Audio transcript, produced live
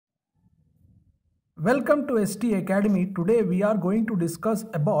Welcome to ST Academy. Today we are going to discuss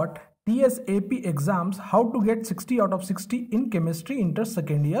about TS/AP exams, how to get 60 out of 60 in chemistry inter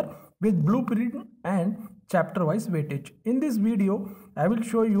second year with blueprint and chapter wise weightage. In this video I will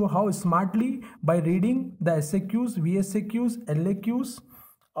show you how smartly by reading the SAQs, VSAQs, LAQs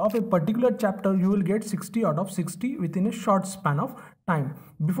of a particular chapter you will get 60 out of 60 within a short span of time.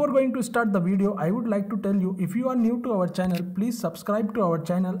 Before going to start the video, I would like to tell you, if you are new to our channel, please subscribe to our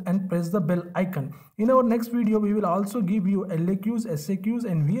channel and press the bell icon. In our next video we will also give you LAQs, SAQs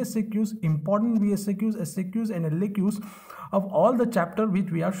and VSAQs, important VSAQs, SAQs and LAQs of all the chapter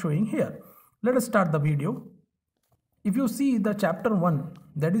which we are showing here. Let us start the video. If you see the chapter 1,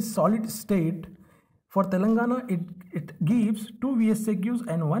 that is solid state, for Telangana it gives 2 VSAQs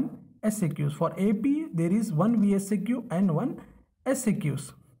and 1 SAQs. For AP there is 1 VSAQ and 1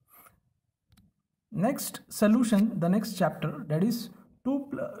 SAQs. Next solution, the next chapter, that is 2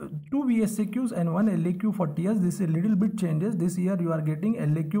 VSAQs and 1 LAQ for TS. This is a little bit changes. This year you are getting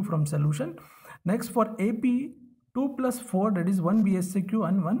LAQ from solution. Next for AP 2 plus 4, that is 1 VSAQ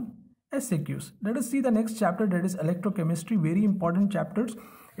and 1 SAQs. Let us see the next chapter, that is electrochemistry. Very important chapters.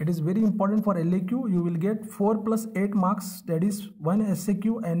 It is very important for LAQ. You will get 4 plus 8 marks, that is 1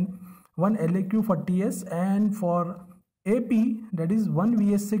 SAQ and 1 LAQ for TS, and for AP that is 1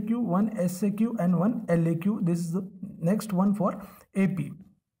 VSAQ, 1 SAQ and 1 LAQ. This is the next one for AP.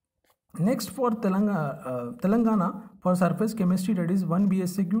 Next for Telangana for surface chemistry, that is 1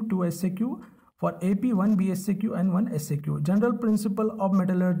 VSAQ, 2 SAQ. For AP 1 VSAQ and 1 SAQ. General principle of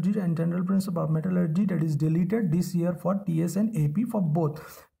metallurgy and general principle of metallurgy, that is deleted this year for TS and AP for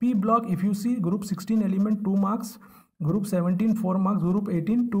both. P block, if you see, group 16 element 2 marks, group 17 4 marks, group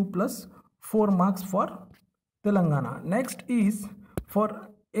 18 2 plus 4 marks for Telangana. Next is for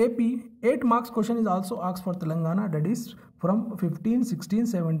AP 8 marks question is also asked for Telangana, that is from 15 16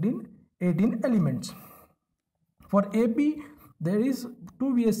 17 18 elements. For AP there is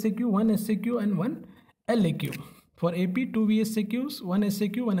 2 VSAQ, 1 SAQ and 1 LAQ. For AP 2 VSAQs, 1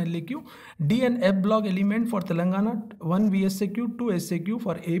 SAQ, 1 LAQ. D and F block element for Telangana 1 VSAQ, 2 SAQ.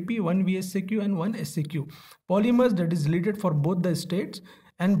 For AP 1 VSAQ and 1 SAQ. Polymers, that is deleted for both the states.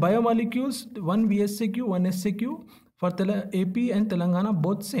 And biomolecules 1 VSAQ, 1 SAQ. For AP and Telangana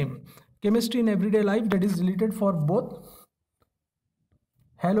both same. Chemistry in everyday life, that is deleted for both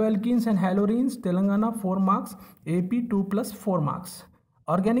haloalkenes and halorenes, Telangana 4 marks, AP 2 plus 4 marks.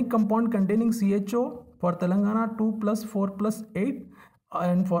 Organic compound containing CHO for Telangana 2 plus 4 plus 8,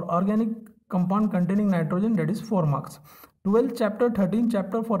 and for organic compound containing nitrogen, that is 4 marks. 12 chapter, 13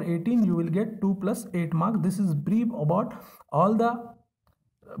 chapter for 18 you will get 2 plus 8 marks. This is brief about all the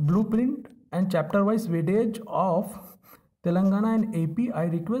blueprint and chapter wise weightage of Telangana and AP. I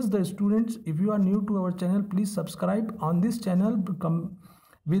request the students, if you are new to our channel, please subscribe. On this channel,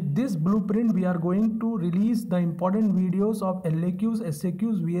 with this blueprint we are going to release the important videos of LAQs,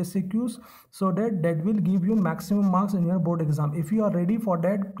 SAQs, VSAQs, so that will give you maximum marks in your board exam. If you are ready for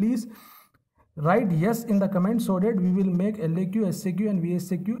that, please write yes in the comment, so that we will make LAQ, SAQ and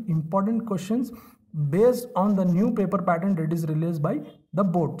VSAQ important questions based on the new paper pattern that is released by the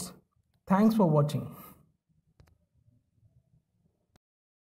boards. Thanks for watching.